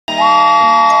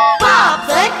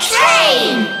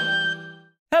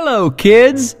Hello,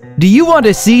 kids! Do you want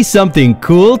to see something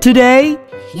cool today?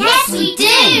 Yes, we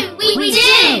do! We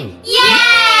do!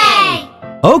 Yay!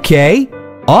 Okay,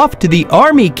 off to the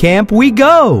army camp we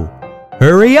go.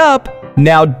 Hurry up!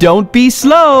 Now don't be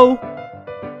slow!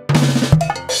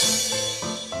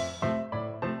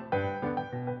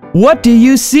 What do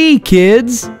you see,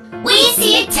 kids? We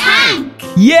see a tank!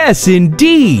 Yes,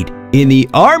 indeed! In the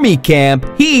army camp,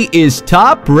 he is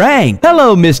top rank.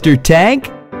 Hello, Mr.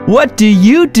 Tank. What do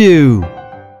you do?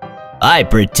 I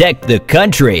protect the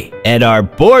country and our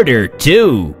border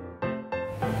too.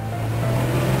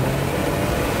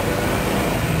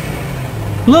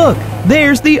 Look,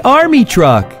 there's the army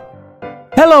truck.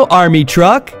 Hello, army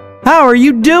truck. How are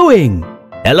you doing?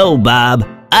 Hello, Bob.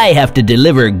 I have to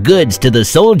deliver goods to the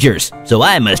soldiers, so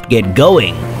I must get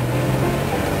going.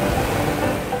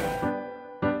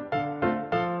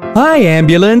 Hi,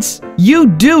 ambulance. You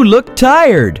do look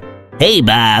tired. Hey,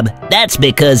 Bob. That's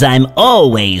because I'm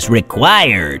always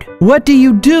required. What do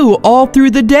you do all through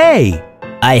the day?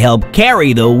 I help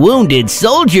carry the wounded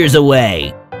soldiers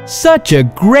away. Such a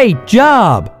great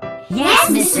job.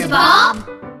 Yes, Mr. Bob.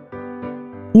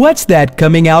 What's that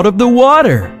coming out of the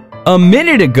water? A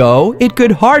minute ago, it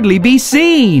could hardly be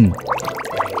seen.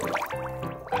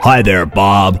 Hi there,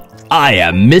 Bob. I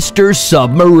am Mr.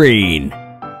 Submarine.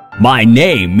 My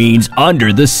name means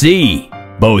under the sea.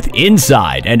 Both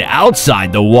inside and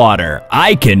outside the water,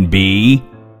 I can be.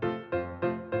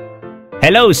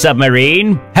 Hello,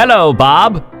 Submarine. Hello,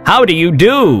 Bob. How do you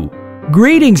do?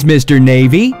 Greetings, Mr.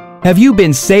 Navy. Have you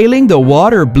been sailing the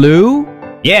water blue?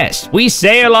 Yes, we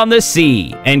sail on the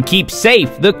sea and keep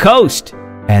safe the coast.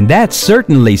 And that's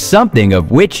certainly something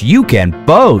of which you can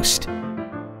boast.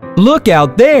 Look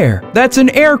out there, that's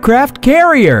an aircraft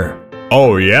carrier.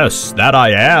 Oh yes, that I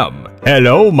am.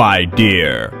 Hello, my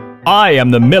dear. I am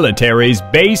the military's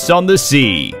base on the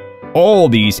sea. All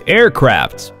these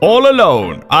aircrafts, all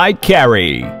alone, I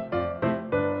carry.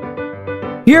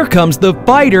 Here comes the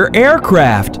fighter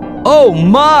aircraft. Oh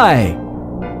my!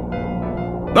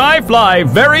 I fly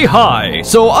very high,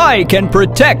 so I can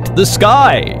protect the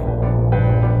sky.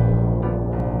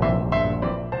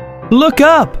 Look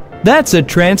up! That's a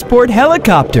transport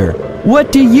helicopter.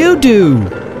 What do you do?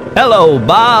 Hello,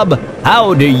 Bob.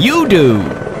 How do you do?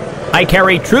 I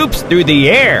carry troops through the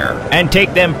air and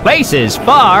take them places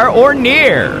far or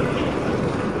near.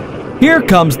 Here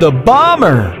comes the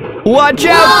bomber. Watch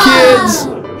out, kids!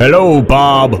 Hello,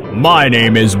 Bob. My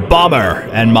name is Bomber,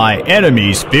 and my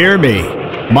enemies fear me.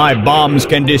 My bombs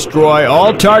can destroy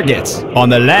all targets on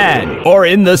the land or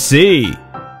in the sea.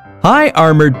 Hi,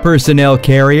 armored personnel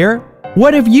carrier.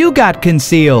 What have you got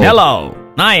concealed? Hello.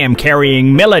 I am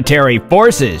carrying military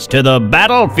forces to the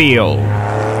battlefield.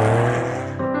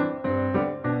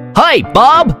 Hi,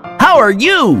 Bob. How are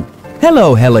you?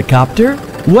 Hello, helicopter.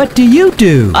 What do you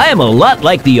do? I am a lot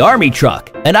like the army truck,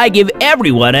 and I give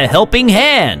everyone a helping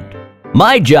hand.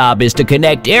 My job is to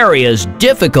connect areas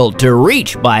difficult to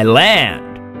reach by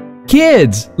land.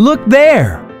 Kids, look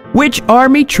there. Which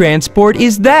army transport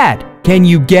is that? Can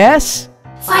you guess?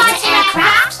 Fighter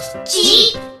aircraft?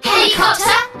 Jeep? Helicopter?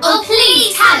 Oh,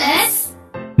 please tell us.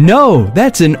 No,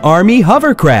 that's an army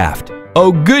hovercraft.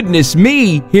 Oh goodness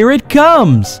me, here it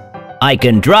comes. I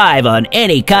can drive on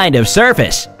any kind of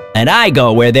surface, and I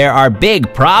go where there are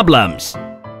big problems.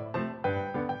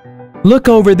 Look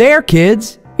over there,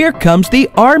 kids. Here comes the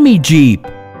army jeep.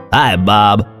 Hi,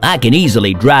 Bob. I can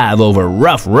easily drive over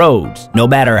rough roads, no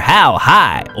matter how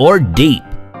high or deep.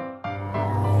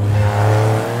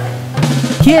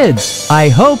 Kids, I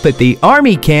hope at the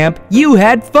army camp you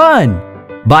had fun.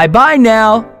 Bye-bye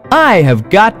now. I have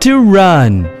got to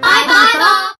run. Bye-bye,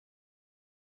 Bob.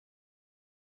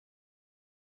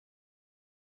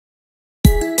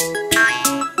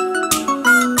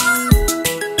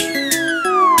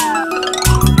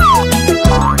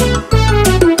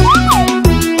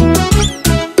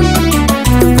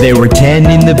 There were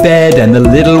 10 in the bed and the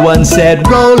little one said,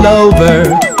 roll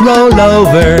over, roll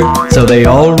over. So they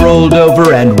all rolled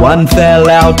over and one fell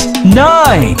out.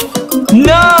 9!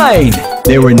 9!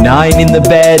 There were 9 in the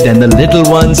bed and the little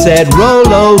one said,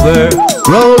 roll over,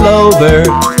 roll over.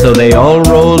 So they all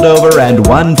rolled over and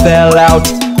one fell out.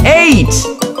 8!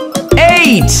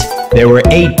 8! There were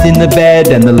 8 in the bed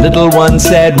and the little one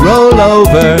said, roll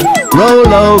over,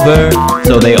 roll over.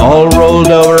 So they all rolled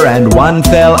over and one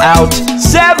fell out.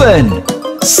 7!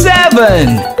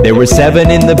 7! There were 7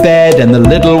 in the bed and the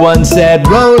little one said,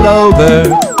 roll over,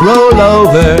 roll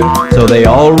over. So they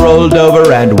all rolled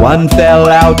over and one fell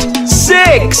out.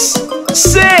 6!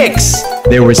 6.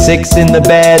 There were 6 in the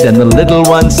bed, and the little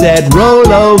one said, roll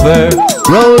over,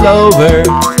 roll over.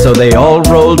 So they all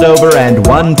rolled over, and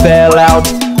one fell out.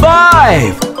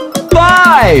 5.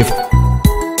 5.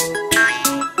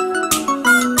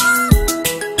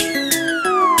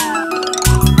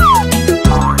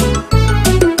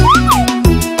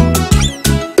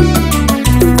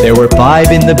 There were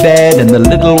 5 in the bed, and the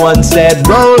little one said,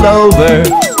 roll over,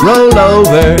 roll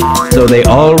over. So they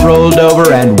all rolled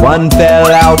over, and one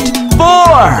fell out.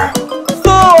 4.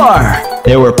 4.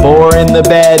 There were 4 in the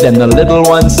bed, and the little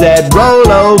one said,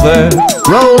 roll over,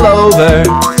 roll over.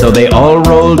 So they all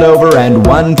rolled over, and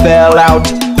one fell out.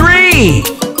 3.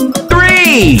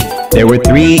 3. There were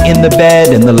 3 in the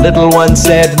bed, and the little one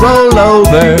said, roll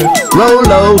over,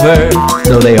 roll over.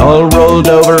 So they all rolled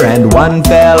over, and one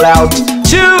fell out.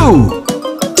 2.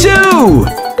 2.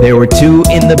 There were 2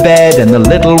 in the bed, and the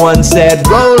little one said,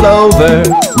 roll over,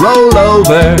 roll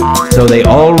over. So they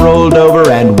all rolled over,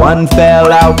 and one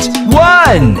fell out.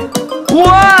 1.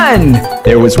 1.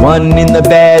 There was 1 in the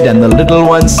bed, and the little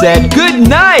one said, good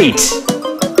night.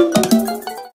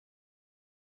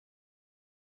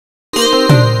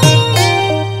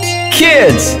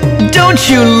 Kids, don't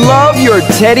you love your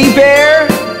teddy bear?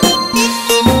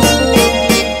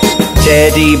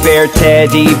 Teddy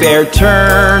bear,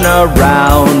 turn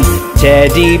around.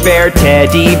 Teddy bear,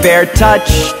 touch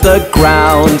the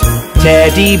ground.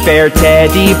 Teddy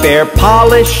bear,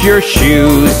 polish your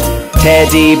shoes.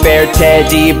 Teddy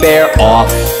bear, off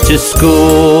to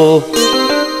school.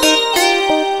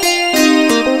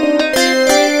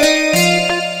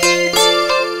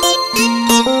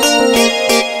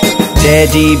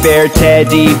 Teddy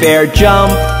bear,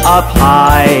 jump up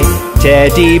high.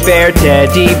 Teddy bear,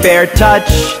 touch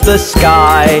the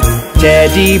sky.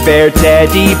 Teddy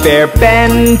bear,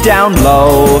 bend down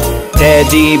low.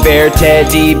 Teddy bear,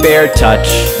 touch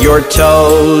your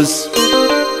toes.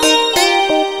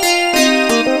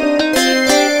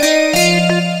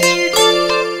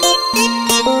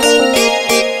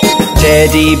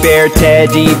 Teddy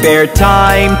bear,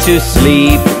 time to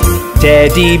sleep.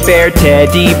 Teddy bear,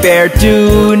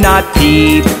 do not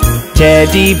peep.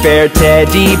 Teddy bear,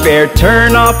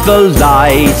 turn off the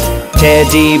light.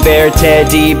 Teddy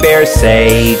bear,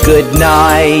 say good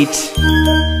night.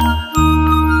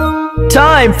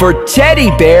 Time for Teddy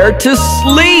bear to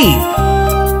sleep.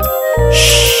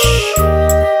 Shh.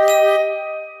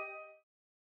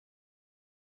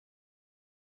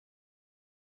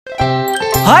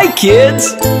 Hi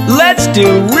kids, let's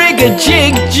do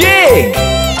rig-a-jig-jig.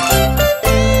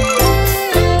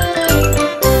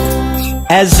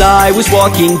 As I was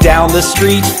walking down the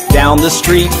street,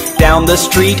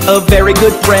 a very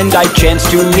good friend I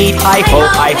chanced to meet. Hi-ho,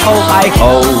 hi-ho,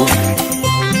 hi-ho.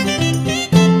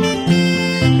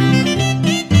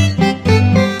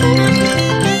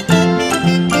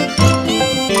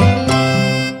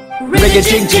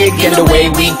 Rig-a-jig-jig and away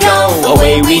we go,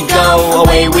 away we go,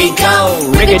 away we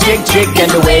go. Rig-a-jig-jig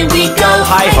and away we go,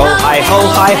 hi-ho, hi-ho,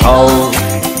 hi-ho.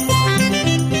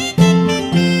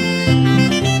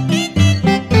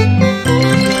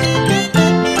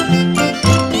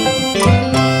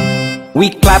 We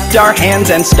clapped our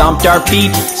hands and stomped our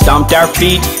feet, stomped our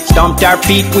feet, stomped our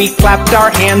feet. We clapped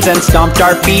our hands and stomped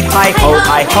our feet, hi-ho,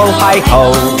 hi-ho,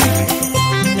 hi-ho.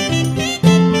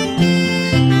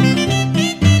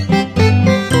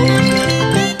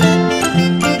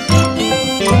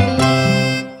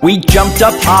 We jumped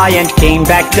up high and came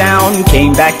back down,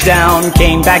 came back down,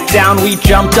 came back down. We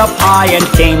jumped up high and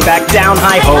came back down,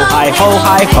 hi-ho, hi-ho,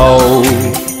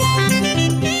 hi-ho.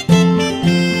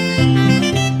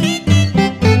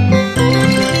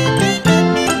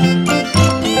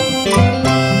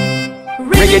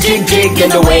 Rig-a-jig-jig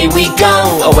and away we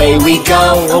go, away we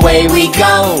go, away we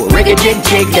go.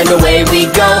 Rig-a-jig-jig and away we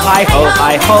go, hi-ho,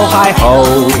 hi-ho, hi-ho.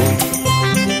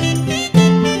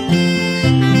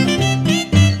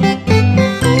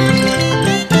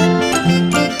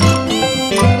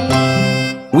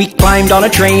 We climbed on a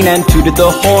train and tooted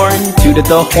the horn, tooted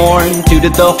the horn,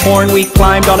 tooted the horn. We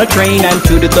climbed on a train and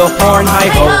tooted the horn,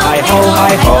 hi-ho, hi-ho,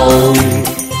 hi-ho.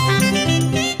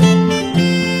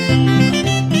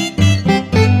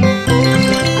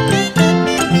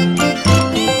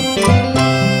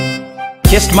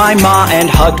 Kissed my ma and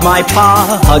hugged my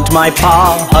pa, hugged my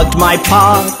pa, hugged my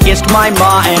pa. Kissed my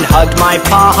ma and hugged my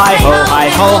pa, hi-ho,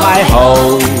 hi-ho,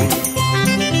 hi-ho.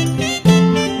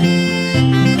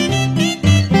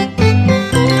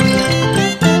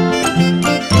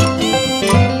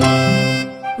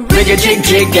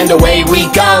 Rig-a-jig-jig and away we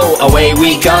go, away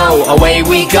we go, away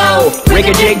we go.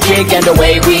 Rig-a-jig-jig and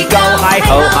away we go,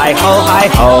 hi-ho, hi-ho,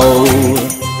 hi-ho.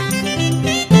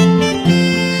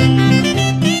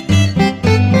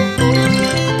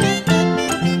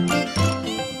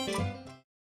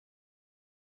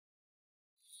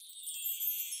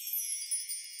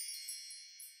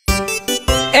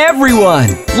 Everyone,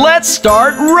 let's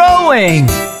start rowing!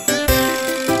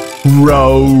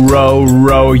 Row, row,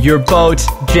 row your boat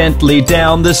gently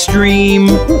down the stream.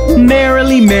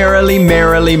 Merrily, merrily,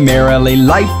 merrily, merrily,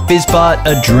 life is but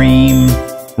a dream.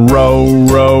 Row,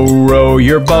 row, row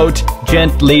your boat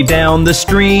gently down the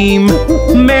stream.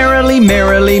 Merrily,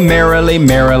 merrily, merrily,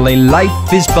 merrily,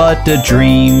 life is but a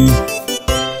dream.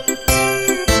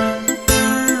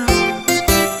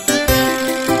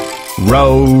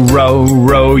 Row, row,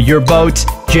 row your boat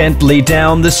gently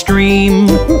down the stream.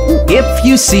 If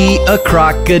you see a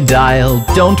crocodile,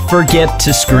 don't forget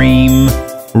to scream.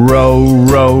 Row,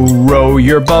 row, row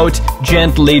your boat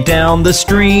gently down the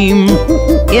stream.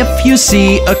 If you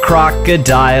see a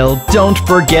crocodile, don't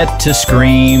forget to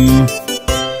scream.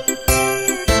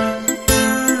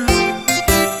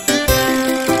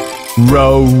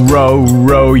 Row, row,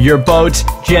 row your boat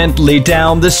gently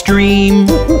down the stream.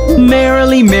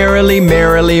 Merrily, merrily,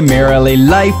 merrily, merrily,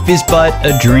 life is but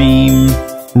a dream.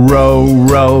 Row,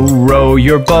 row, row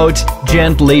your boat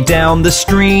gently down the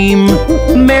stream.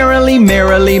 Merrily,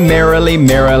 merrily, merrily,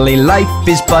 merrily, life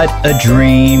is but a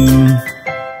dream.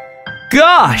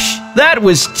 Gosh, that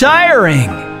was tiring!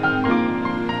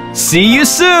 See you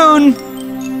soon!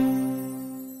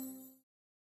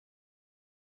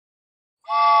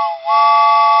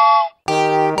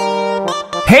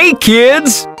 Hey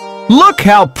kids! Look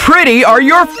how pretty are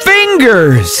your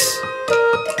fingers!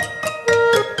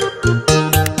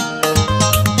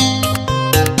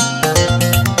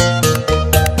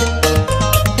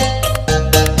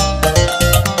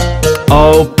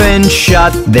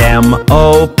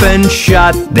 Open,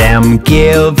 shut them,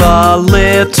 give a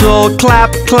little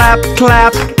clap, clap,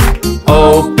 clap.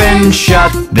 Open,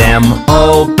 shut them,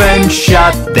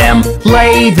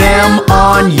 lay them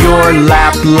on your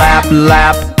lap, lap,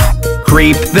 lap.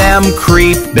 Creep them,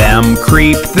 creep them,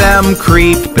 creep them,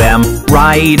 creep them,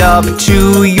 right up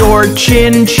to your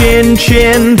chin, chin,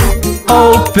 chin.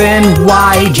 Open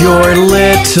wide your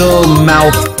little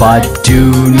mouth, but do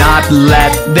not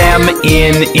let them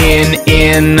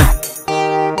in.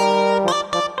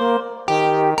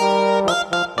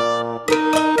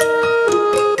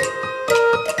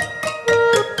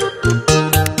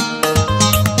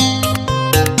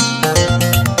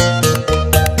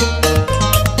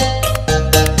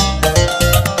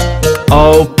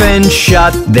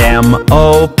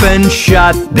 Open,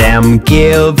 shut them,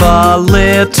 give a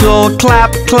little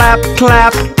clap, clap,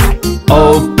 clap.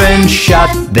 Open, shut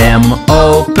them,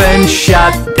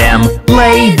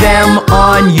 lay them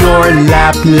on your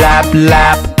lap, lap,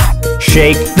 lap.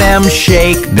 Shake them,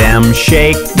 shake them,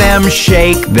 shake them,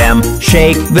 shake them,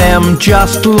 shake them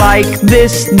just like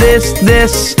this, this,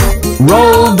 this.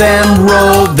 Roll them,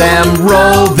 roll them,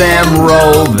 roll them,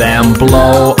 roll them,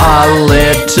 blow a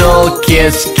little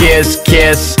kiss, kiss,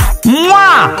 kiss.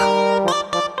 Mwah!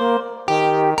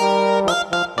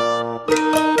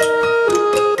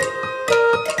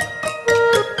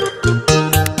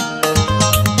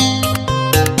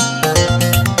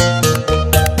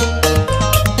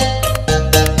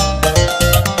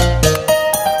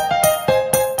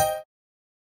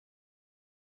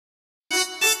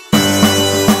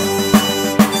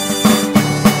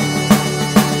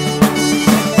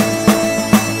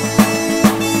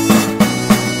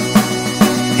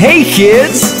 Hey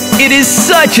kids, it is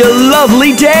such a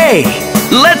lovely day.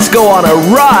 Let's go on a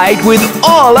ride with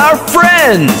all our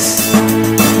friends.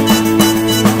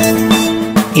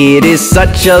 It is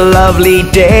such a lovely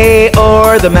day,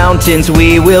 o'er the mountains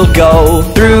we will go.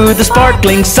 Through the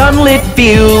sparkling sunlit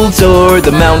fields, o'er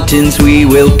the mountains we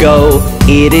will go.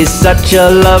 It is such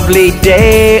a lovely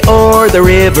day, o'er the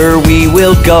river we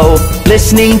will go.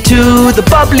 Listening to the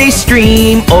bubbly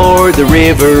stream, o'er the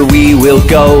river we will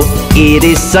go. It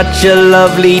is such a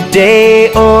lovely day,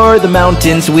 o'er the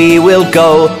mountains we will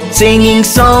go. Singing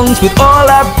songs with all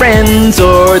our friends,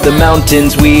 o'er the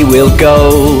mountains we will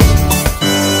go.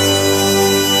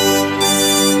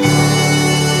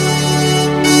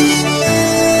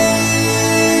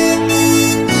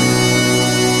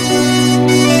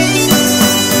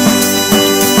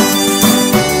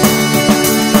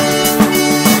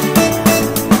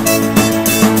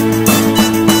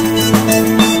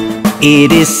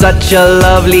 It is such a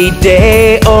lovely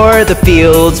day, o'er the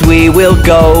fields we will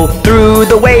go. Through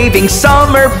the waving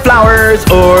summer flowers,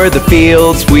 o'er the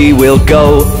fields we will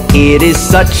go. It is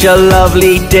such a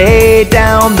lovely day,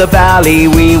 down the valley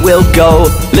we will go.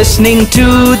 Listening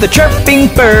to the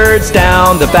chirping birds,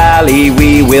 down the valley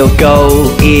we will go.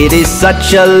 It is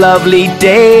such a lovely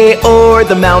day, o'er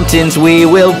the mountains we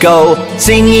will go.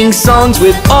 Singing songs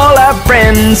with all our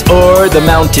friends, o'er the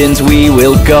mountains we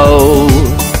will go.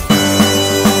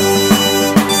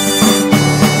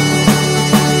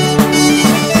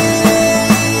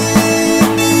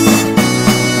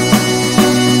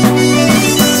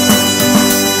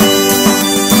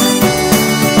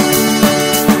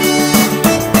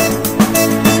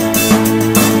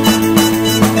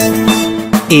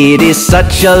 It is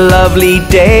such a lovely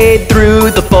day,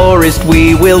 through the forest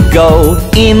we will go.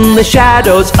 In the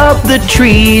shadows of the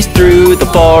trees, through the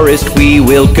forest we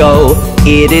will go.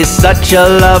 It is such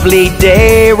a lovely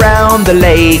day, round the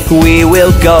lake we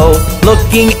will go.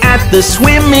 Looking at the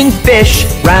swimming fish,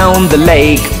 round the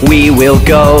lake we will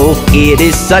go. It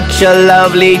is such a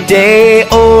lovely day,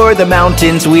 o'er the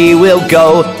mountains we will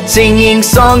go. Singing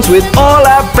songs with all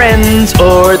our friends,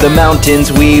 o'er the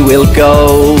mountains we will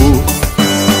go.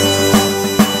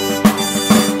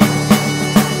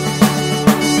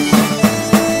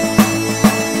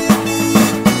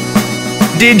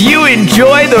 Did you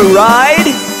enjoy the ride?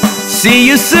 See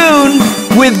you soon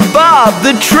with Bob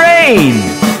the Train!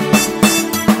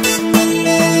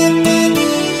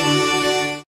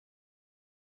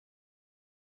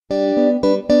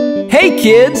 Hey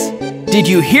kids! Did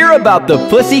you hear about the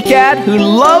pussycat who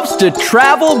loves to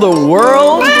travel the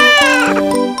world?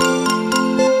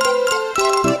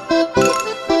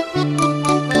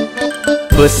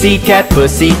 Pussycat,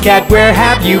 pussycat, where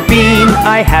have you been?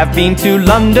 I have been to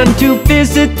London to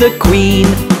visit the Queen.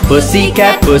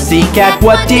 Pussycat, pussycat,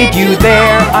 what did you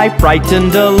there? I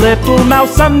frightened a little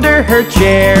mouse under her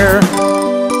chair.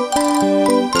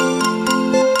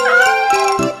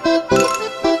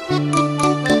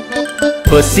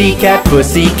 Pussycat,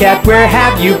 pussycat, where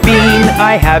have you been?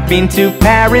 I have been to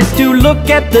Paris to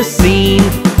look at the scene.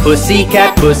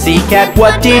 Pussycat, pussycat,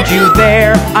 what did you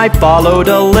there? I followed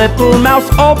a little mouse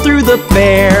all through the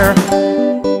fair.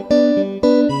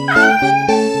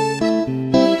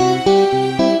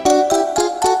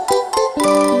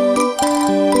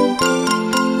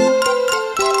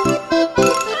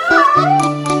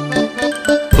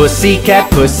 Pussycat,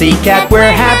 pussycat,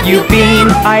 where have you been?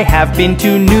 I have been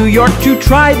to New York to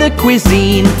try the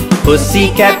cuisine.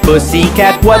 Pussycat,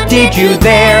 pussycat, what did you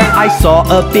there? I saw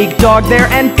a big dog there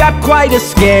and got quite a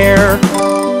scare.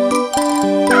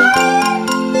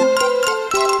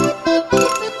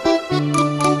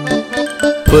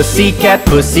 Pussycat,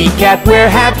 pussycat, where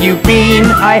have you been?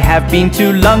 I have been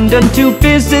to London to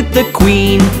visit the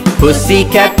Queen.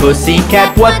 Pussycat,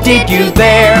 pussycat, what did you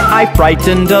there? I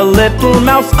frightened a little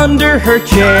mouse under her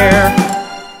chair.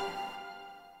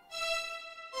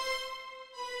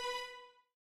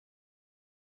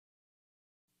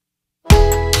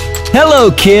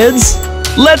 Hello kids!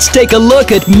 Let's take a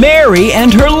look at Mary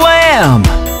and her lamb.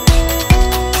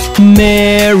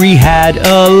 Mary had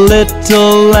a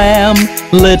little lamb,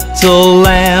 little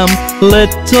lamb,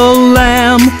 little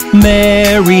lamb.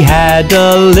 Mary had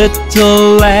a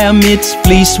little lamb, its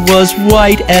fleece was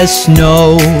white as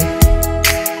snow.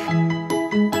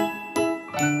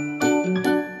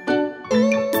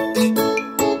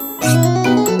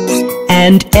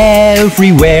 And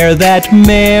everywhere that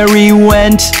Mary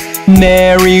went,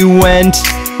 Mary went,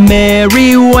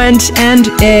 Mary went, and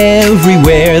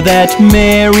everywhere that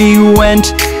Mary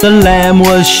went, the lamb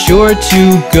was sure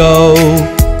to go.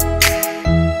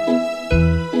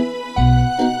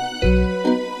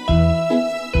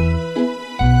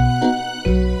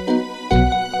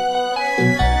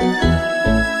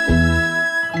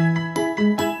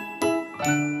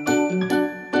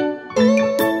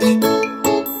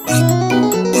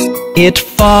 It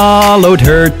followed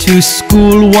her to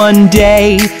school one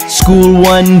day, school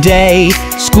one day,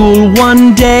 school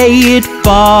one day. It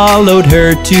followed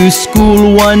her to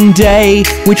school one day,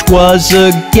 which was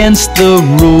against the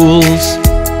rules.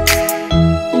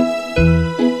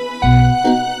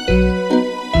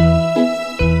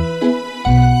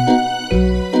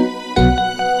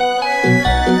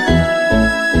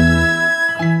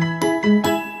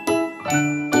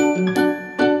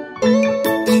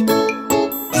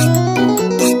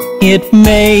 It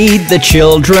made the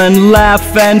children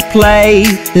laugh and play,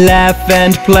 laugh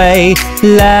and play,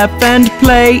 laugh and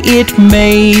play. It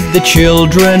made the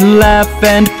children laugh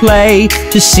and play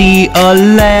to see a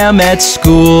lamb at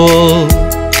school.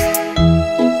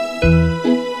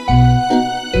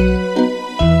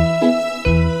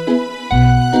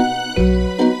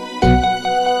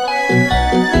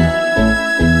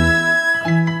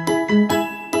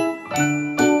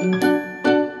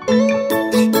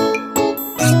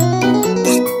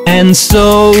 And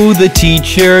so the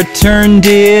teacher turned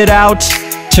it out,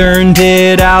 turned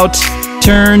it out,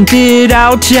 turned it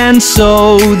out. And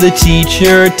so the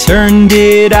teacher turned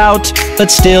it out,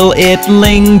 but still it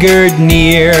lingered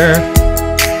near.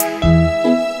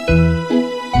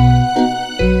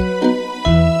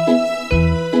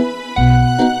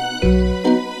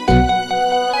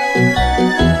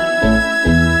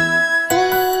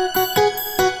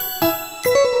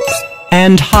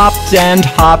 And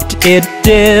hopped, it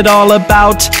did all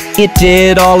about, it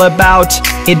did all about,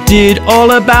 it did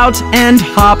all about, and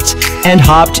hopped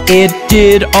it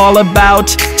did all about,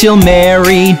 till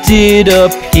Mary did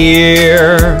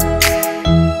appear.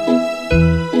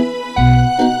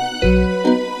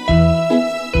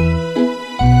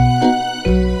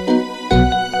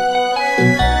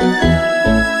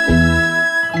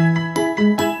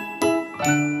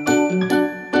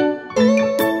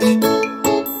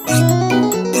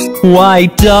 Why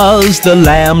does the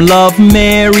lamb love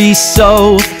Mary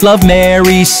so? Love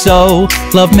Mary so,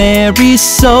 love Mary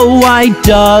so. Why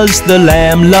does the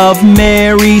lamb love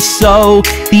Mary so?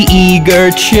 The eager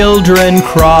children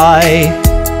cry.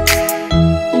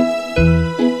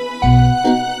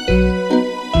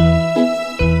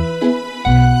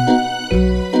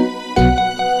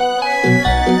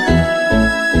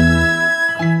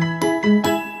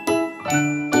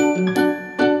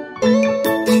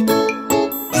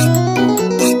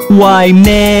 Why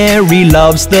Mary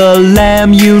loves the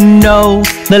lamb, you know,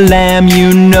 the lamb,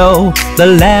 you know, the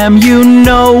lamb, you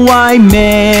know. Why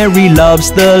Mary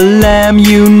loves the lamb,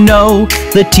 you know,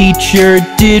 the teacher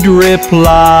did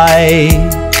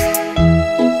reply.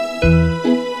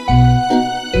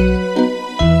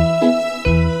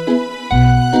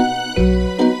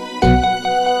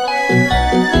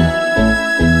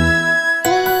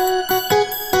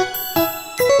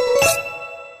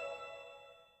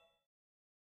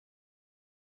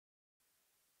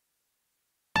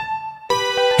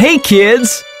 Hey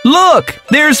kids, look,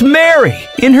 there's Mary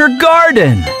in her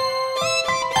garden.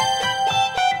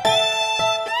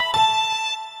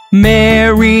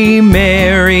 Mary,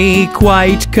 Mary,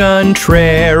 quite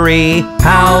contrary,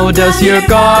 how does your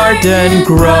garden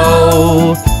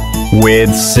grow?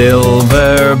 With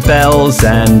silver bells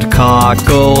and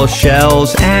cockle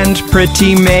shells, and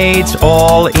pretty maids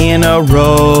all in a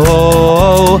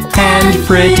row, and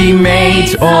pretty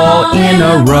maids all in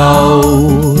a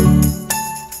row.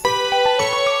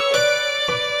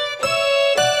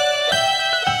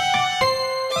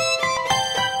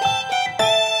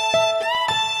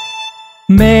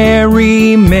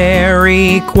 Mary,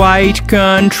 Mary, quite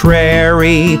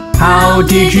contrary, how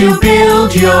did you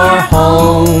build your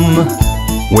home?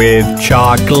 With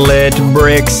chocolate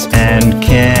bricks and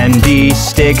candy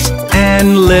sticks,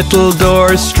 and little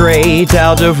doors straight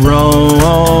out of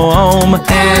Rome,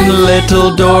 and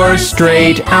little doors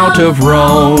straight out of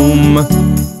Rome.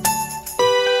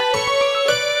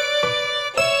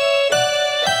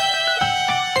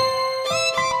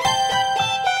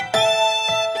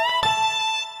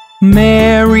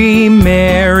 Mary,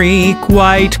 Mary,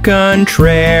 quite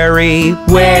contrary,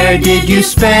 where did you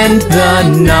spend the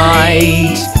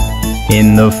night?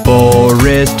 In the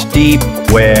forest deep,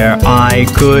 where I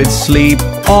could sleep,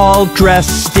 all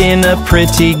dressed in a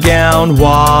pretty gown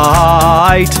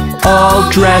white, all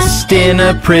dressed in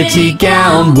a pretty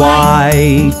gown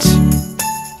white.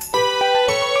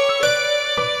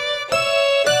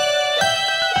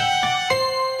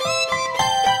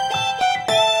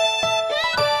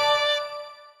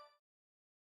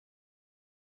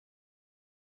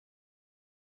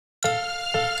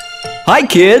 Hi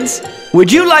kids,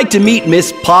 would you like to meet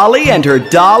Miss Polly and her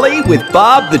dolly with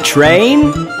Bob the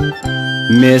Train?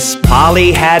 Miss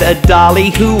Polly had a dolly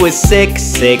who was sick,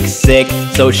 sick, sick,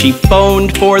 so she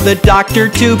phoned for the doctor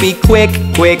to be quick,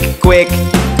 quick, quick.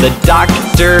 The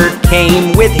doctor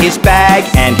came with his bag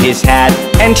and his hat,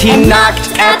 and he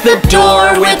knocked at the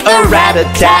door with a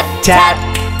rat-a-tat-tat.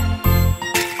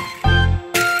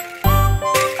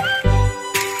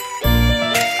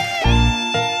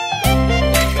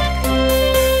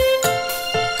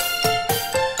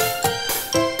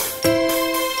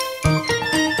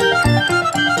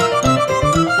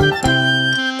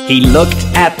 He looked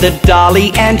at the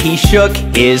dolly and he shook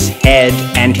his head,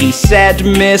 and he said,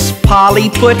 Miss Polly,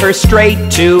 put her straight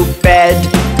to bed.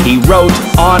 He wrote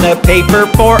on a paper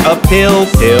for a pill,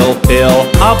 pill, pill.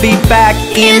 I'll be back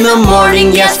in the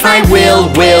morning, yes I will,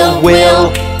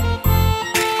 will.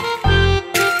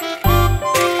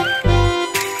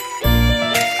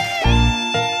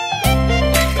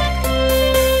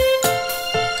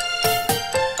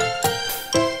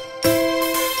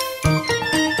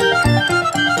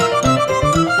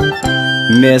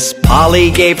 Miss Polly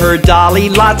gave her dolly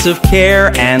lots of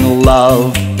care and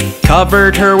love,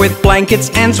 covered her with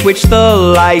blankets and switched the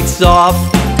lights off.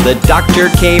 The doctor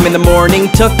came in the morning,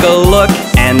 took a look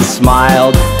and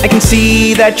smiled. I can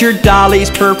see that your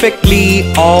dolly's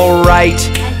perfectly all right.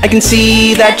 I can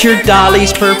see that your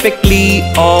dolly's perfectly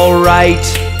all right.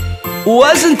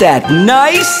 Wasn't that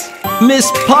nice?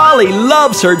 Miss Polly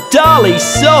loves her dolly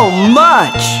so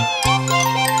much.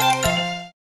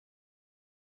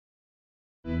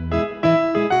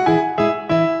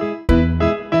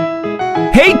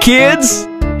 Hey kids!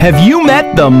 Have you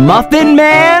met the Muffin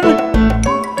Man?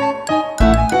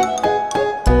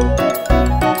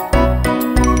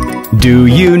 Do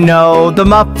you know the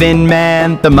Muffin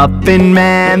Man, the Muffin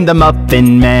Man, the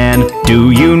Muffin Man?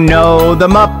 Do you know the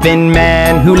Muffin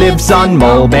Man who lives on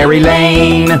Mulberry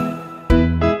Lane?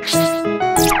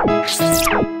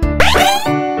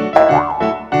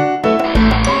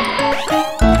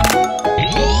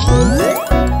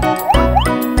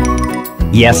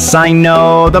 Yes, I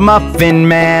know the Muffin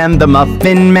Man, the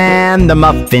Muffin Man, the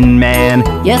Muffin Man.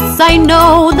 Yes, I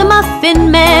know the Muffin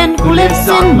Man who lives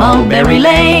on Mulberry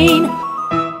Lane.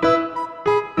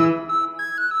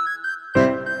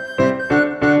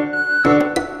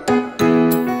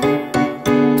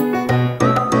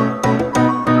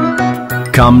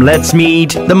 Come, let's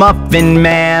meet the Muffin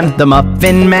Man, the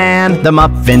Muffin Man, the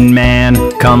Muffin Man.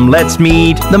 Come, let's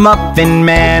meet the Muffin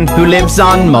Man who lives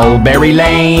on Mulberry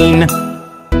Lane.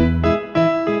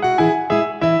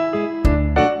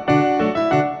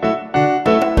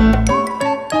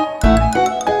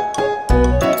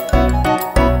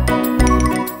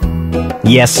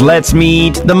 Yes, let's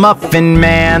meet the Muffin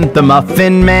Man, the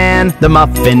Muffin Man, the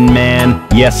Muffin Man.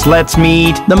 Yes, let's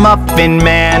meet the Muffin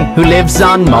Man who lives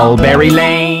on Mulberry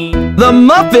Lane. The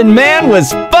Muffin Man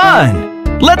was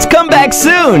fun! Let's come back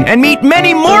soon and meet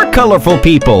many more colorful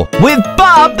people with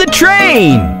Bob the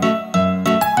Train!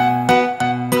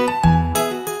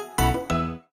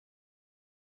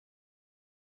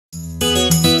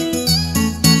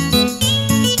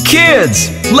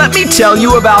 Kids, let me tell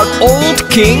you about Old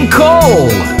King Cole.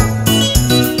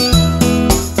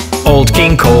 Old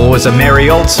King Cole was a merry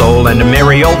old soul, and a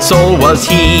merry old soul was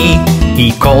he.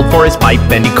 He called for his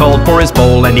pipe, and he called for his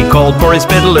bowl, and he called for his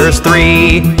fiddlers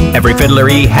three. Every fiddler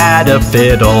he had a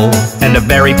fiddle, and a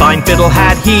very fine fiddle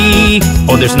had he.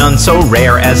 Oh, there's none so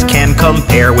rare as can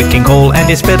compare with King Cole and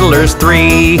his fiddlers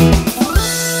three.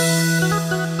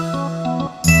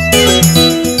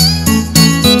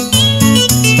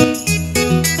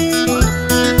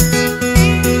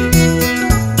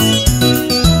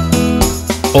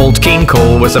 Old King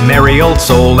Cole was a merry old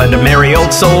soul, and a merry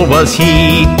old soul was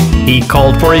he. He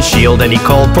called for his shield, and he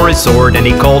called for his sword, and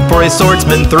he called for his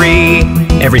swordsmen three.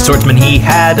 Every swordsman he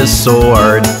had a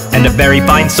sword, and a very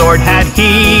fine sword had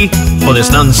he. Oh, there's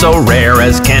none so rare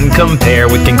as can compare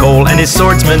with King Cole and his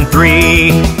swordsmen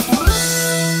three.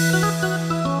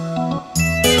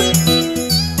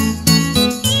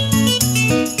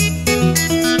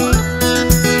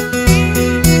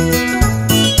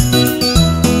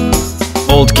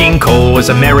 Old King Cole was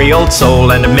a merry old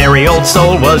soul, and a merry old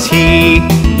soul was he.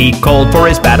 He called for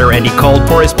his batter, and he called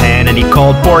for his pan, and he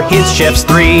called for his chefs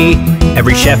three.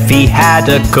 Every chef he had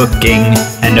a cooking,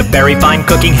 and a very fine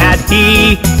cooking had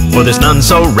he. For there's none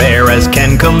so rare as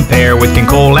can compare with King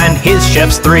Cole and his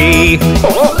chefs three.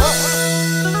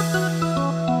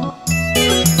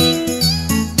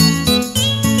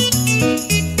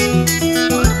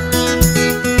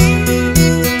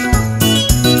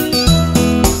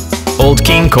 Old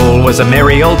King Cole was a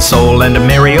merry old soul, and a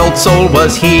merry old soul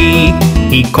was he.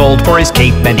 He called for his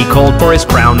cape, and he called for his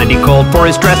crown, and he called for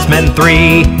his dressmen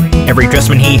three. Every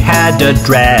dressman he had a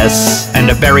dress, and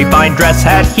a very fine dress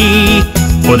had he.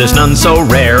 For there's none so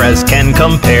rare as can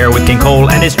compare with King Cole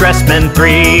and his dressmen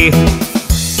three.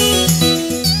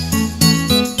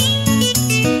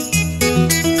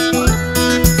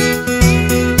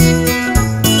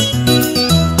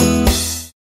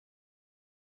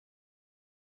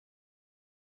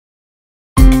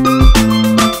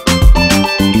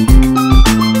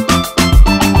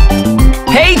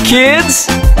 Kids,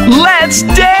 let's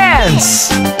dance!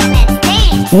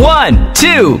 1,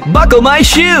 2, buckle my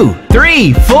shoe.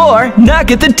 3, 4,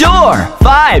 knock at the door.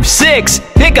 5, 6,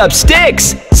 pick up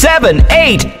sticks. 7,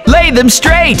 8, lay them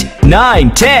straight.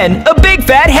 9, 10, a big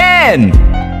fat hen.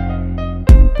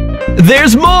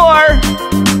 There's more!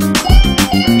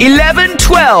 11,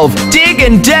 12, dig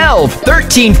and delve.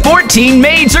 13, 14,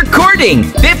 maids are courting.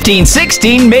 15,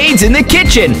 16, maids in the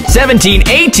kitchen. 17,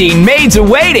 18, maids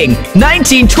awaiting.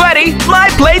 19, 20, my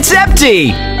plate's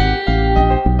empty.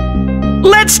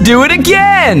 Let's do it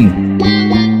again.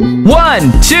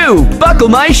 1, 2, buckle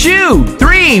my shoe.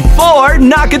 3, 4,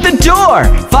 knock at the door.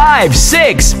 5,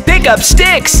 6, pick up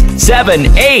sticks. 7,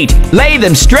 8, lay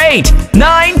them straight.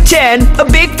 9, 10, a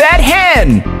big fat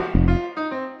hen.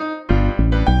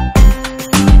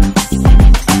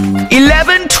 11,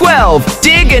 11, 12,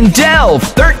 dig and delve.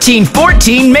 13,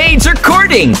 14, maids are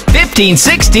courting. 15,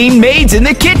 16, maids in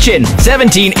the kitchen.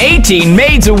 17, 18,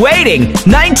 maids awaiting.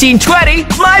 19, 20,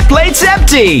 my plate's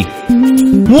empty.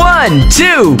 1,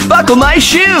 2, buckle my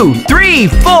shoe. 3,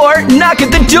 4, knock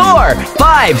at the door.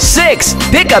 5, 6,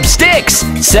 pick up sticks.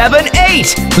 7,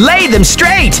 8, lay them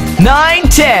straight. 9,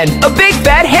 10, a big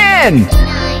fat hen.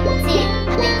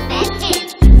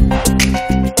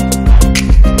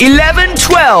 11,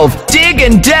 12, dig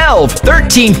and delve.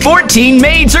 13, 14,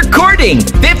 maids are courting.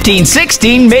 15,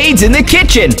 16, maids in the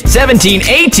kitchen. 17,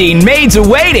 18, maids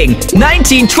awaiting.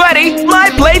 19, 20,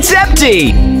 my plate's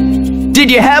empty.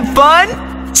 Did you have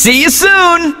fun? See you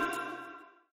soon!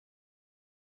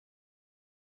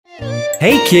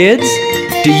 Hey kids,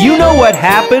 do you know what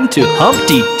happened to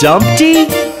Humpty Dumpty?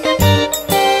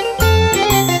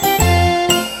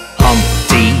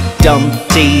 Humpty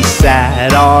Dumpty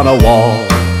sat on a wall.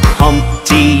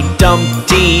 Humpty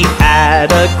Dumpty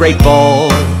had a great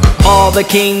ball. All the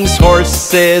king's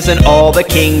horses and all the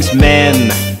king's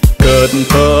men couldn't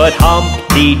put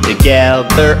Humpty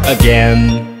together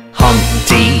again.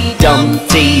 Humpty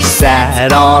Dumpty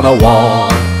sat on a wall.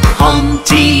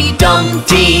 Humpty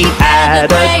Dumpty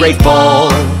had a great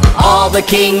ball. All the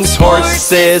king's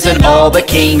horses and all the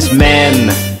king's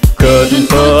men couldn't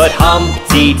put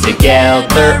Humpty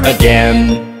together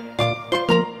again.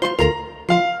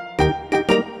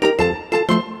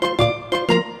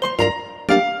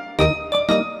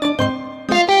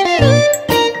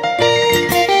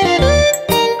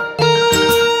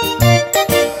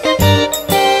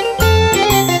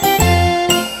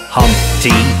 Humpty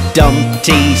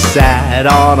Dumpty sat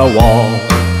on a wall.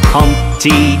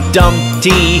 Humpty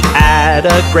Dumpty had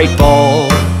a great ball.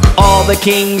 All the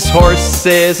king's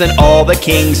horses and all the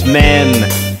king's men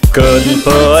couldn't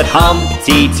put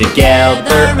Humpty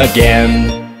together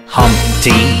again.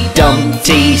 Humpty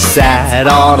Dumpty sat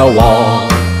on a wall.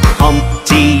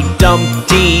 Humpty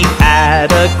Dumpty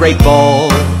had a great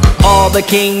ball. All the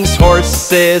king's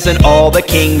horses and all the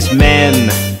king's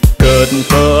men couldn't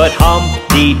put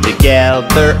Humpty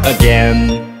together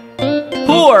again.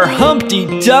 Poor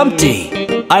Humpty Dumpty.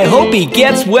 I hope he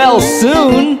gets well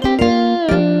soon.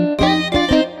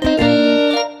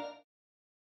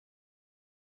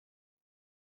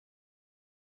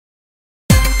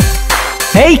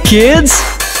 Hey kids,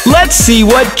 let's see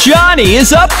what Johnny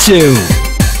is up to.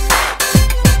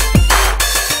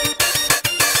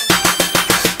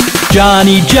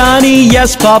 Johnny, Johnny,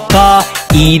 yes papa.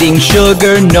 Eating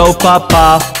sugar, no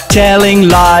papa. Telling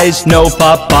lies, no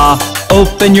papa.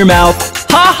 Open your mouth,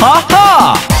 ha ha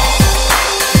ha!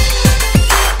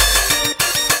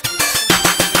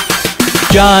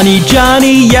 Johnny,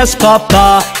 Johnny, yes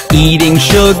papa. Eating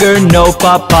sugar, no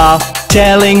papa.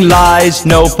 Telling lies,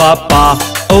 no papa.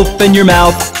 Open your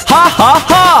mouth, ha ha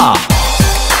ha!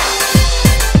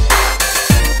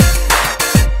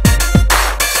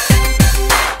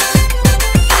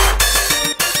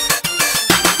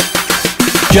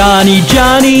 Johnny,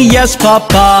 Johnny, yes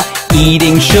papa.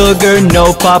 Eating sugar,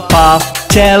 no papa.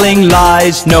 Telling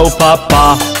lies, no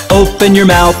papa. Open your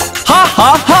mouth, ha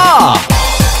ha ha!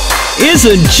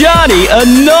 Isn't Johnny a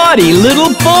naughty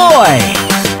little boy?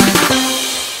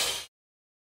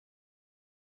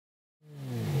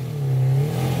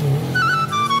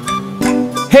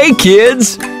 Hey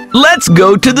kids, let's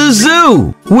go to the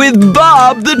zoo with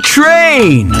Bob the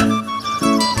train.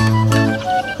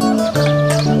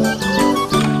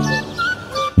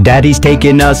 Daddy's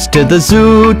taking us to the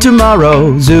zoo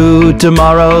tomorrow, zoo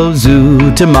tomorrow,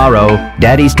 zoo tomorrow.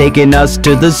 Daddy's taking us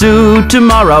to the zoo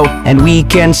tomorrow, and we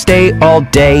can stay all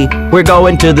day. We're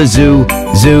going to the zoo,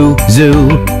 zoo, zoo.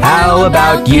 How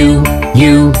about you,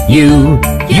 you, you?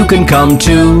 You can come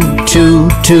too, too,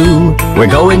 too.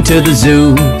 We're going to the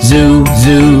zoo, zoo,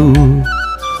 zoo.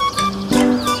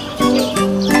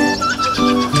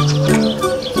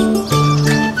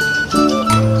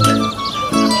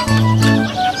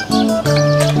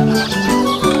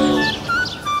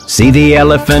 See the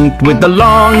elephant with the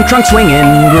long trunk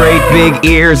swinging, great big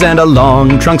ears and a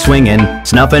long trunk swinging,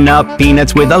 snuffing up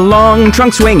peanuts with a long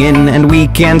trunk swinging, and we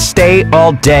can stay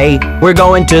all day. We're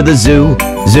going to the zoo,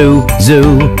 zoo,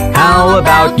 zoo. How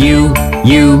about you,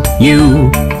 you,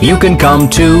 you? You can come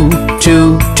too,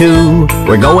 too, too.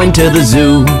 We're going to the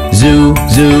zoo, zoo,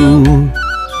 zoo.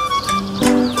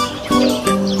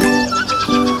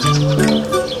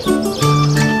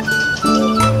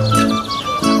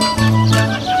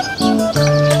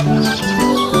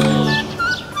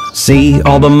 See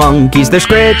all the monkeys, they're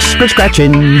scritch, scritch,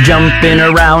 scratching, jumping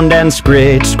around and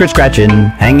scritch, scritch, scratching,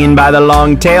 hanging by the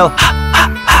long tail, ha,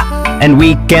 ha, ha. And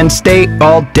we can stay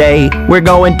all day. We're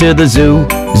going to the zoo,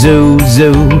 zoo,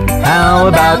 zoo. How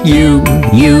about you,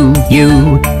 you,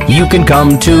 you? You can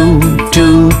come too,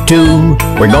 too, too.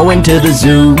 We're going to the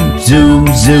zoo, zoo,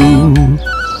 zoo.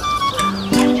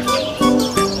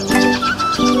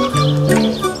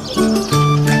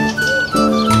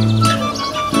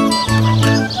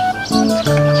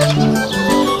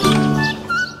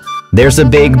 There's a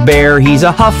big bear, he's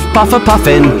a huff, puff, a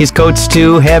puffin'. His coat's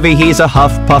too heavy, he's a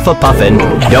huff, puff, a puffin'.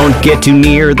 Don't get too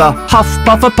near the huff,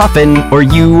 puff, a puffin', or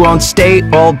you won't stay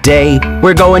all day.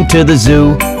 We're going to the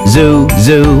zoo, zoo,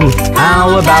 zoo.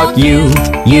 How about you,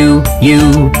 you,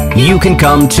 you? You can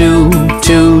come too,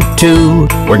 too, too.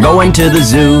 We're going to the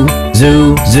zoo,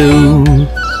 zoo, zoo.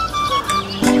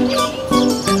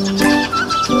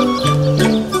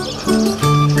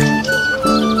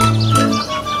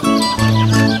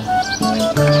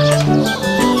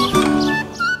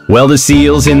 Well, the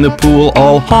seals in the pool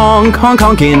all honk, honk,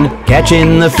 honkin',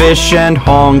 catching the fish and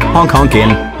honk, honk,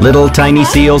 honkin'. Little tiny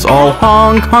seals all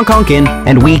honk, honk, honkin',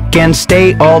 and we can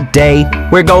stay all day.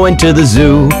 We're going to the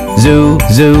zoo, zoo,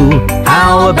 zoo.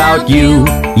 How about you,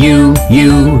 you,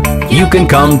 you? You can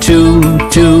come too,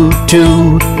 too,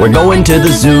 too. We're going to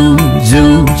the zoo,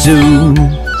 zoo, zoo.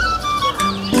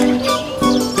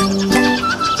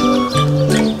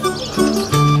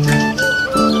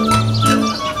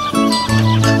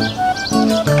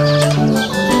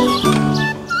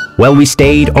 Well, we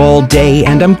stayed all day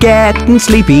and I'm getting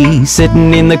sleepy.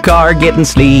 Sitting in the car getting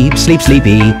sleep, sleep,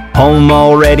 sleepy. Home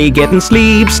already getting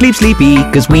sleep, sleep, sleepy.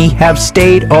 'Cause we have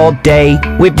stayed all day.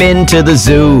 We've been to the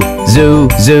zoo, zoo,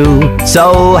 zoo.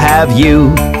 So have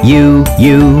you, you,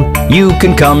 you. You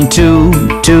can come too,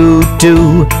 too,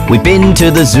 too. We've been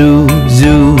to the zoo,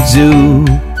 zoo, zoo.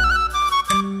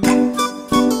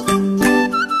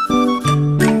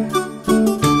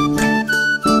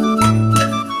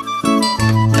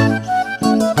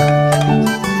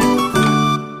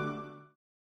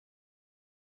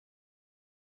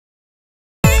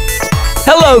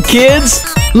 Hello, kids!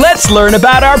 Let's learn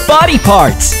about our body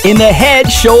parts in the head,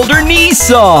 shoulder, knees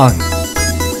song.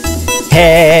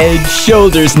 Head,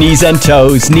 shoulders, knees and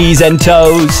toes, knees and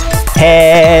toes.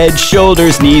 Head,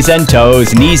 shoulders, knees and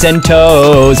toes, knees and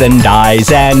toes. And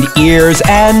eyes and ears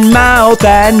and mouth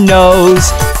and nose.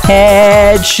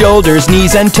 Head, shoulders,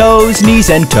 knees and toes, knees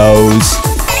and toes.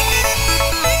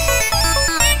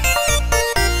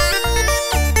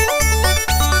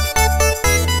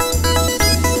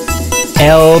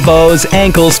 Elbows,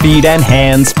 ankles, feet and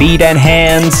hands, feet and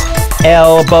hands.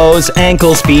 Elbows,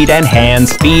 ankles, feet and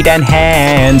hands, feet and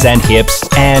hands. And hips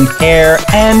and hair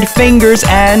and fingers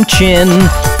and chin.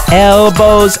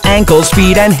 Elbows, ankles,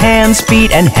 feet and hands,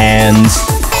 feet and hands.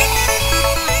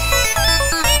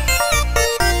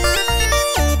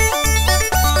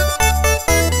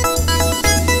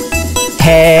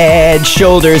 Head,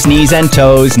 shoulders, knees and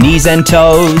toes, knees and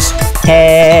toes.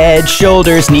 Head,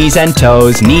 shoulders, knees and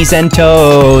toes, knees and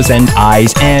toes. And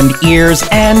eyes and ears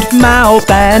and mouth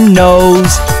and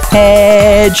nose.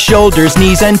 Head, shoulders,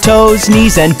 knees and toes,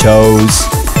 knees and toes.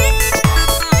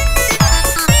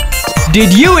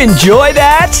 Did you enjoy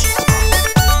that?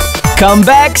 Come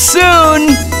back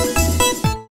soon!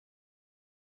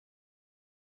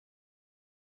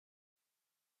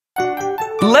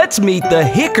 Let's meet the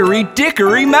Hickory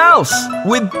Dickory Mouse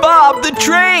with Bob the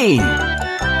Train.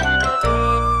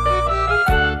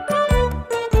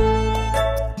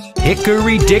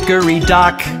 Hickory dickory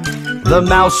dock, the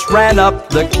mouse ran up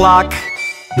the clock.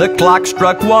 The clock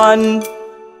struck 1,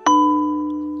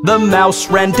 the mouse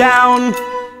ran down.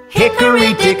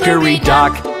 Hickory dickory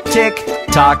dock, tick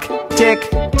tock, tick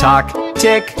tock,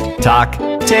 tick tock,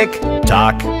 tick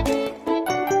tock.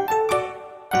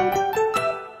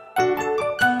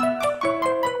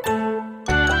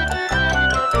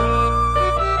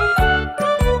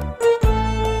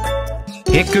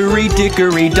 Hickory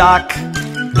dickory dock,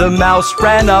 the mouse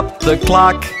ran up the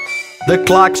clock. The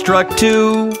clock struck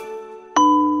 2,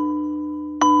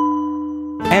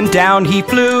 and down he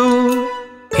flew.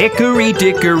 Hickory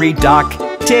dickory dock,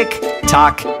 tick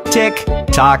tock, tick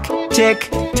tock, tick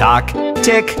tock,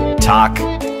 tick tock.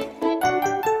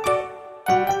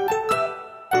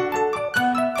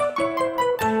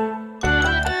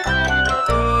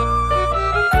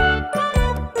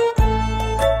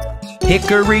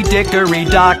 Hickory dickory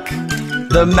dock,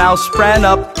 the mouse ran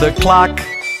up the clock.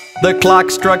 The clock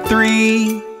struck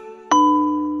 3,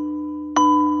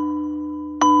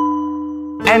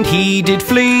 and he did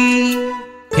flee.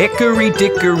 Hickory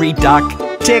dickory dock,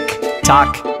 tick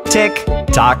tock, tick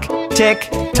tock, tick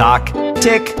tock,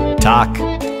 tick tock.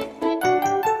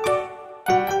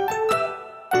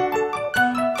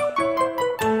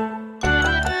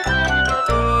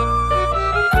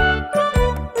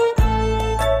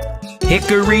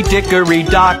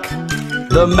 Hickory-dickory-dock,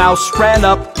 the mouse ran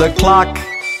up the clock.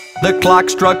 The clock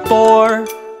struck 4.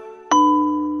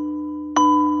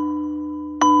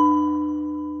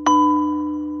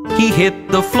 He hit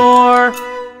the floor.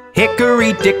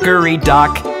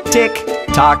 Hickory-dickory-dock,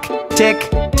 tick-tock,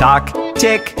 tick-tock,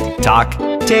 tick-tock,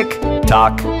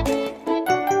 tick-tock.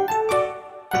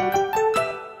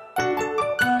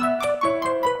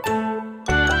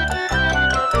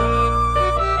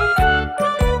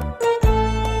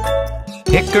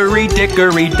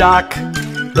 Hickory-dickory-dock,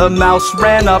 the mouse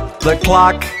ran up the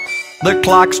clock. The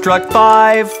clock struck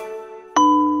 5.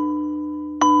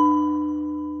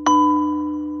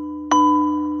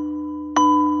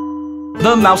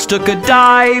 The mouse took a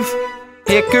dive.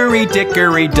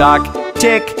 Hickory-dickory-dock,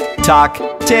 tick-tock,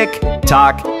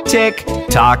 tick-tock,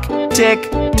 tick-tock,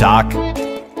 tick-tock.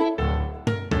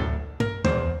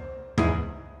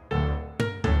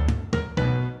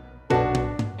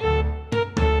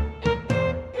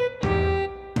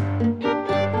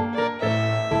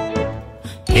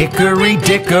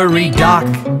 Hickory-dickory-dock,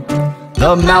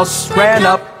 the mouse ran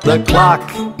up the clock.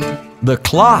 The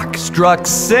clock struck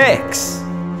 6.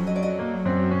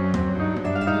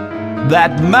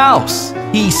 That mouse,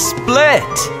 he split.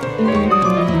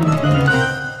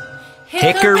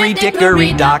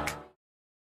 Hickory-dickory-dock.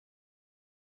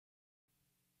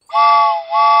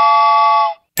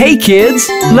 Hey kids,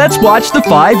 let's watch the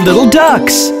 5 little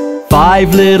ducks.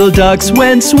 5 little ducks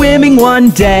went swimming one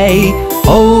day,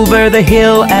 over the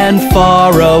hill and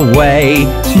far away.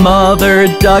 Mother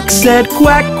duck said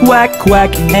quack, quack,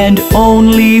 quack, and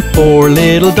only 4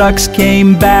 little ducks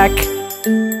came back.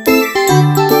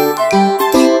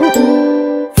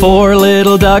 4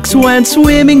 little ducks went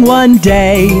swimming one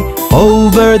day,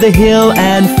 over the hill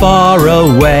and far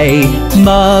away.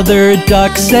 Mother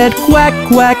duck said quack,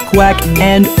 quack, quack,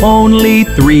 and only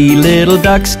 3 little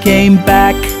ducks came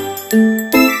back.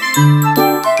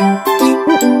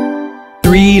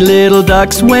 3 little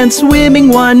ducks went swimming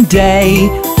one day,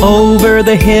 over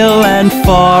the hill and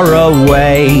far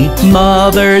away.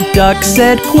 Mother duck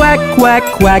said quack, quack,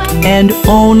 quack, and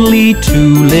only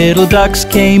 2 little ducks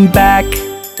came back.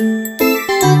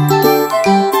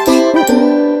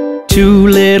 2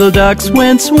 little ducks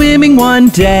went swimming one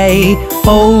day,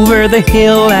 over the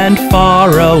hill and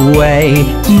far away.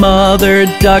 Mother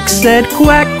duck said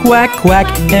quack, quack, quack,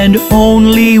 and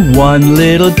only 1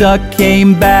 little duck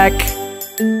came back.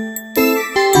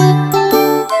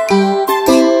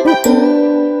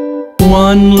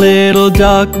 1 little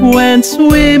duck went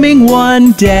swimming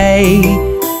one day,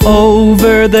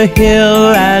 over the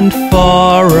hill and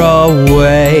far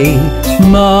away.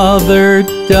 Mother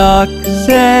duck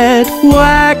said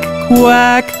quack,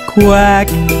 quack, quack,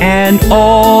 and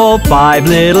all 5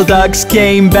 little ducks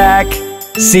came back.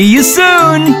 See you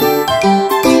soon!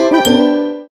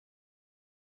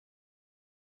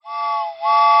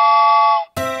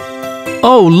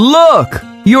 Oh, look!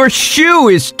 Your shoe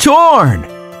is torn!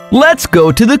 Let's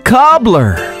go to the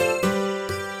cobbler.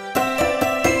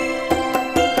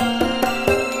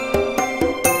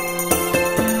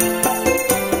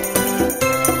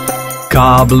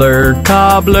 Cobbler,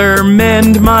 cobbler,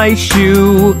 mend my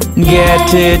shoe.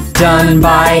 Get it done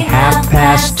by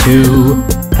 2:30.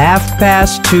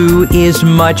 2:30 is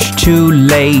much too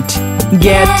late.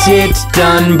 Get it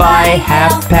done by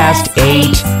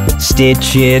 8:30.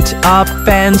 Stitch it up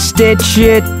and stitch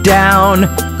it down,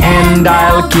 and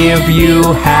I'll give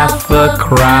you half a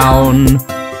crown.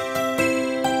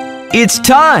 It's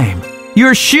time!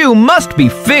 Your shoe must be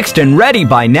fixed and ready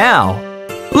by now.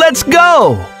 Let's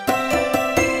go!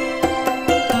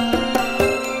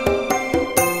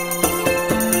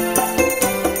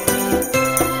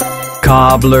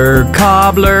 Cobbler,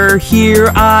 cobbler,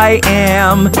 here I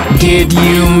am. Did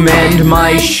you mend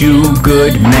my shoe,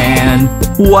 good man?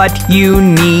 What you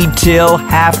need till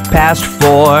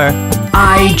 4:30?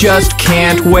 I just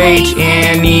can't wait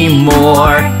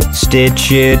anymore.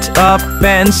 Stitch it up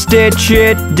and stitch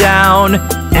it down,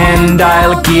 and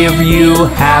I'll give you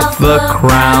half a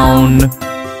crown.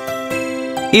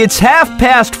 It's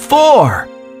 4:30.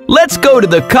 Let's go to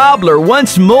the cobbler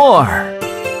once more.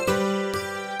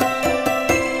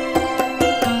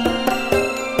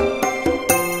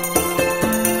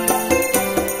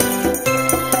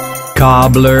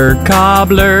 Cobbler,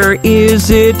 cobbler,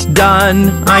 is it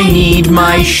done? I need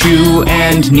my shoe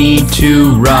and need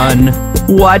to run.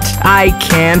 What, I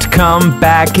can't come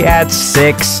back at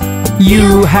 6?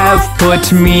 You have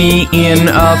put me in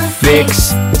a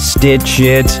fix. Stitch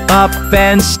it up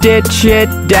and stitch it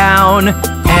down,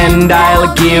 and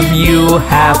I'll give you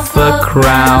half a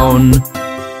crown.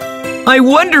 I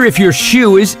wonder if your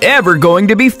shoe is ever going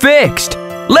to be fixed.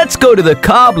 Let's go to the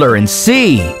cobbler and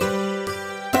see.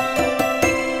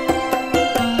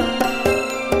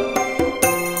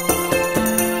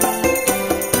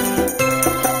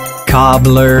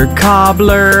 Cobbler,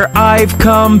 cobbler, I've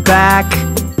come back.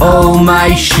 Oh,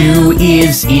 my shoe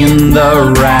is in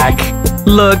the rack.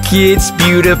 Look, it's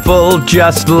beautiful,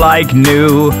 just like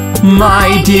new.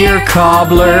 My dear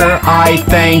cobbler, I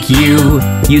thank you.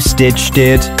 You stitched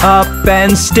it up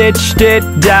and stitched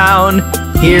it down.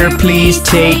 Here, please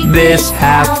take this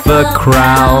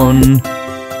half-a-crown.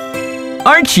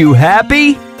 Aren't you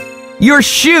happy? Your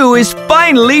shoe is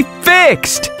finally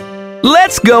fixed.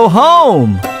 Let's go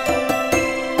home.